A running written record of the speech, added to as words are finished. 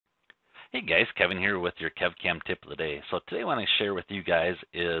Hey guys, Kevin here with your KevCAM tip of the day. So today I want to share with you guys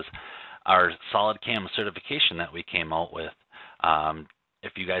is our SolidCAM certification that we came out with.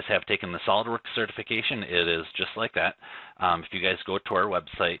 If you guys have taken the SolidWorks certification, it is just like that. If you guys go to our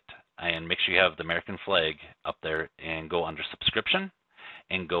website and make sure you have the American flag up there and go under subscription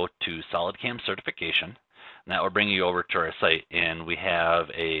and go to SolidCAM certification. And that will bring you over to our site, and we have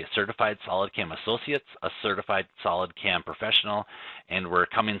a certified SolidCAM associates, a certified SolidCAM professional, and we're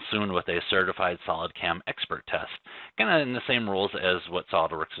coming soon with a certified SolidCAM expert test, kind of in the same rules as what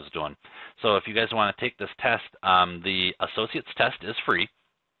SolidWorks is doing. So if you guys want to take this test, the associates test is free.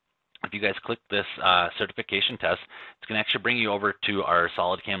 If you guys click this certification test, it's going to actually bring you over to our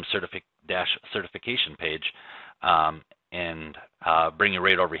SolidCAM certification page and bring you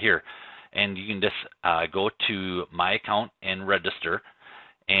right over here. And you can just go to My Account and register,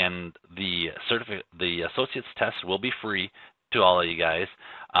 and the associates test will be free to all of you guys.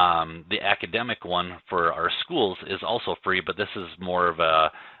 The academic one for our schools is also free, but this is more of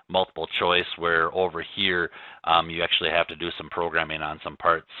a multiple choice, where over here you actually have to do some programming on some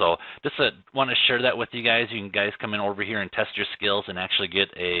parts. So just want to share that with you guys. You can guys come in over here and test your skills and actually get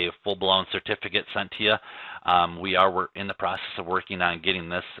a full-blown certificate sent to you. We are in the process of working on getting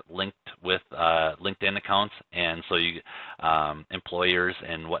this linked with LinkedIn accounts, and so you employers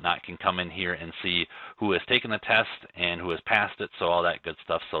and whatnot can come in here and see who has taken the test and who has passed it, so all that good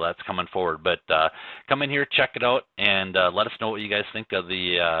stuff. So that's coming forward. But come in here, check it out, and let us know what you guys think of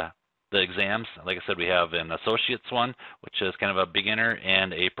the exams. Like I said, we have an associate's one, which is kind of a beginner,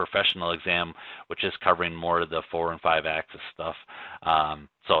 and a professional exam, which is covering more of the 4 and 5 axis stuff.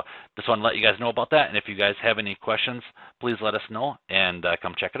 So just want to let you guys know about that. And if you guys have any questions, please let us know and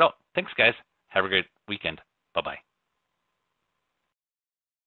come check it out. Thanks, guys. Have a great weekend. Bye-bye.